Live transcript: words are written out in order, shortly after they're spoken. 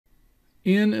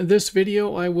In this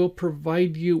video, I will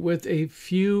provide you with a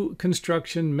few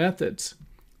construction methods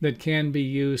that can be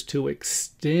used to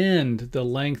extend the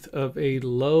length of a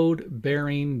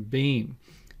load-bearing beam.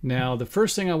 Now, the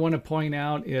first thing I want to point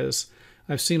out is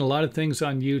I've seen a lot of things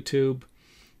on YouTube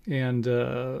and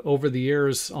over the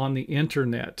years on the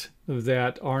internet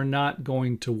that are not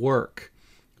going to work,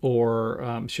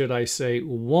 or should I say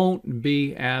won't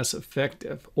be as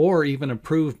effective or even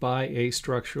approved by a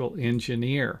structural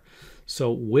engineer.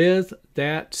 So with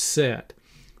that said,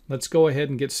 let's go ahead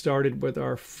and get started with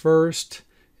our first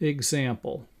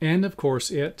example. And of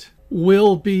course it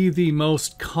will be the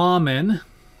most common,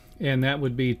 and that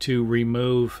would be to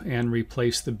remove and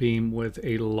replace the beam with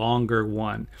a longer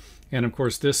one. And of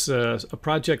course this a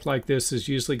project like this is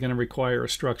usually going to require a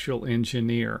structural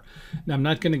engineer. Now I'm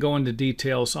not going to go into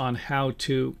details on how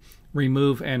to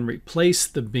remove and replace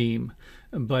the beam,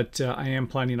 but I am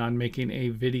planning on making a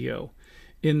video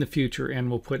in the future, and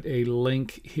we'll put a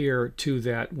link here to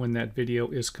that when that video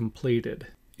is completed.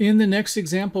 In the next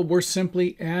example, we're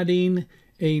simply adding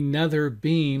another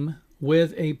beam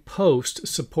with a post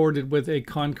supported with a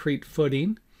concrete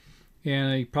footing,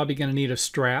 and you're probably going to need a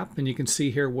strap, and you can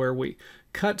see here where we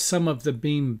cut some of the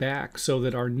beam back so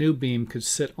that our new beam could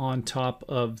sit on top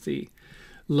of the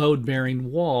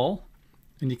load-bearing wall.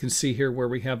 And you can see here where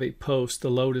we have a post,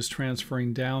 the load is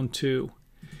transferring down to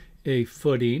a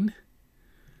footing.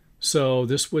 So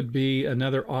this would be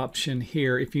another option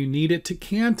here. If you need it to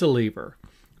cantilever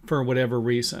for whatever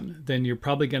reason, then you're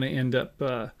probably going to end up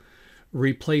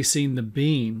replacing the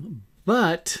beam.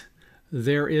 But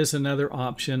there is another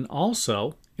option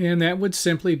also, and that would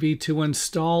simply be to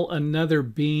install another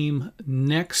beam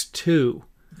next to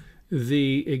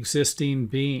the existing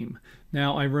beam.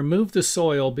 Now I removed the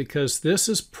soil because this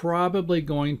is probably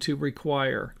going to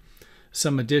require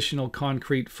some additional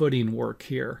concrete footing work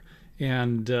here.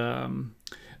 And the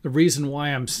reason why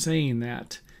I'm saying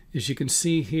that is you can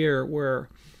see here where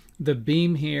the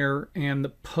beam here and the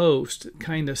post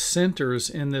kind of centers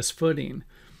in this footing.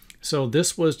 So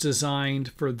this was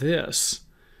designed for this,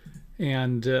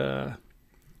 and the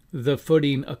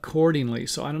footing accordingly.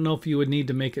 So I don't know if you would need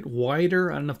to make it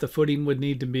wider. I don't know if the footing would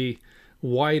need to be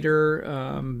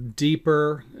wider,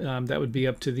 deeper. That would be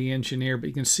up to the engineer. But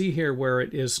you can see here where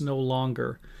it is no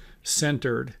longer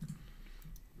centered.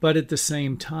 But at the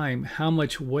same time, how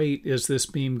much weight is this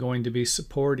beam going to be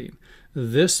supporting?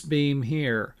 This beam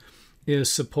here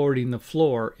is supporting the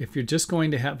floor. If you're just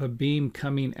going to have a beam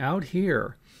coming out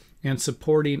here and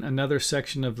supporting another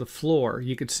section of the floor,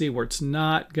 you could see where it's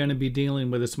not going to be dealing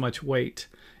with as much weight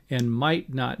and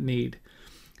might not need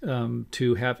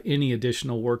to have any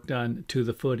additional work done to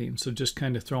the footing. So just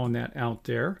kind of throwing that out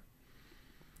there.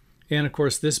 And of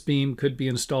course this beam could be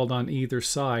installed on either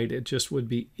side. It just would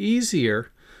be easier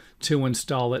to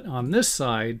install it on this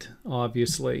side,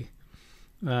 obviously.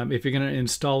 If you're going to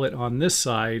install it on this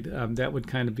side, that would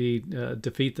kind of be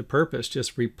defeat the purpose.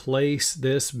 Just replace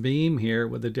this beam here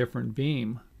with a different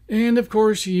beam. And of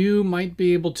course you might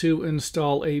be able to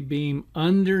install a beam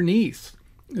underneath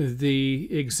the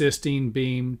existing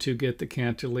beam to get the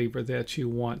cantilever that you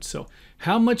want. So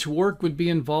how much work would be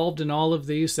involved in all of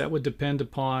these? That would depend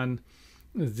upon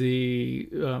the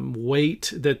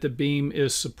weight that the beam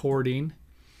is supporting.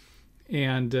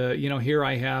 And you know, here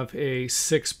I have a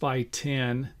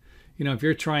 6x10. You know, if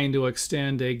you're trying to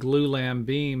extend a glulam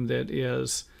beam that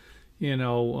is, you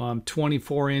know,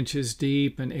 24 inches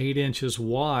deep and 8 inches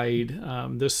wide,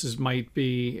 this might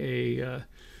be a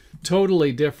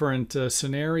totally different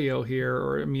scenario here.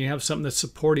 Or I mean, you have something that's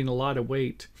supporting a lot of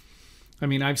weight. I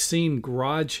mean, I've seen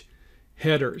garage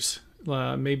headers,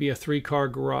 maybe a 3-car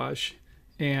garage,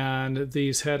 and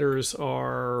these headers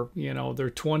are, you know, they're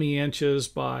 20 inches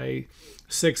by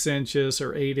 6 inches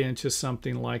or 8 inches,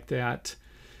 something like that.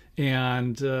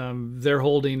 And they're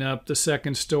holding up the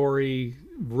second story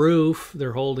roof.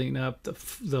 They're holding up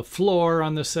the floor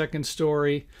on the second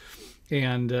story.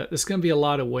 And it's going to be a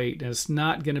lot of weight, and it's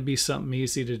not going to be something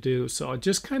easy to do. So I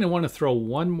just kind of want to throw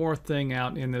one more thing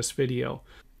out in this video.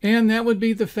 And that would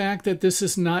be the fact that this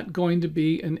is not going to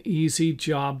be an easy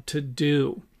job to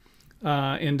do.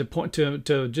 And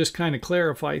to just kind of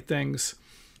clarify things,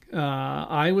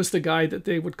 I was the guy that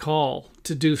they would call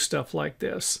to do stuff like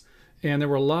this. And there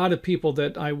were a lot of people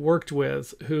that I worked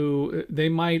with who they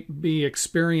might be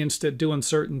experienced at doing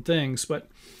certain things, but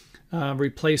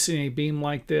replacing a beam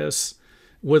like this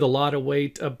with a lot of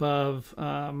weight above,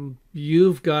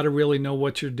 you've got to really know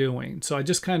what you're doing. So I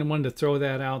just kind of wanted to throw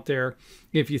that out there.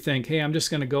 If you think, hey, I'm just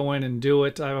going to go in and do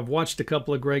it. I've watched a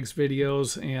couple of Greg's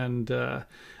videos and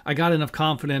I got enough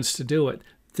confidence to do it.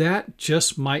 That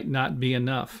just might not be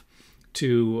enough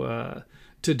to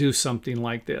to do something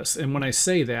like this. And when I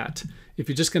say that, if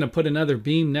you're just going to put another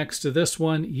beam next to this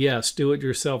one, yes,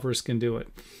 do-it-yourselfers can do it.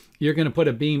 You're going to put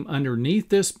a beam underneath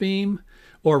this beam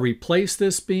or replace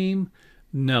this beam?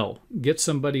 No. Get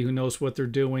somebody who knows what they're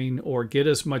doing, or get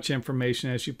as much information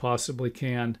as you possibly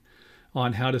can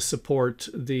on how to support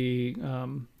the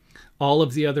all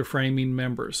of the other framing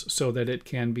members so that it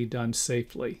can be done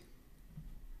safely.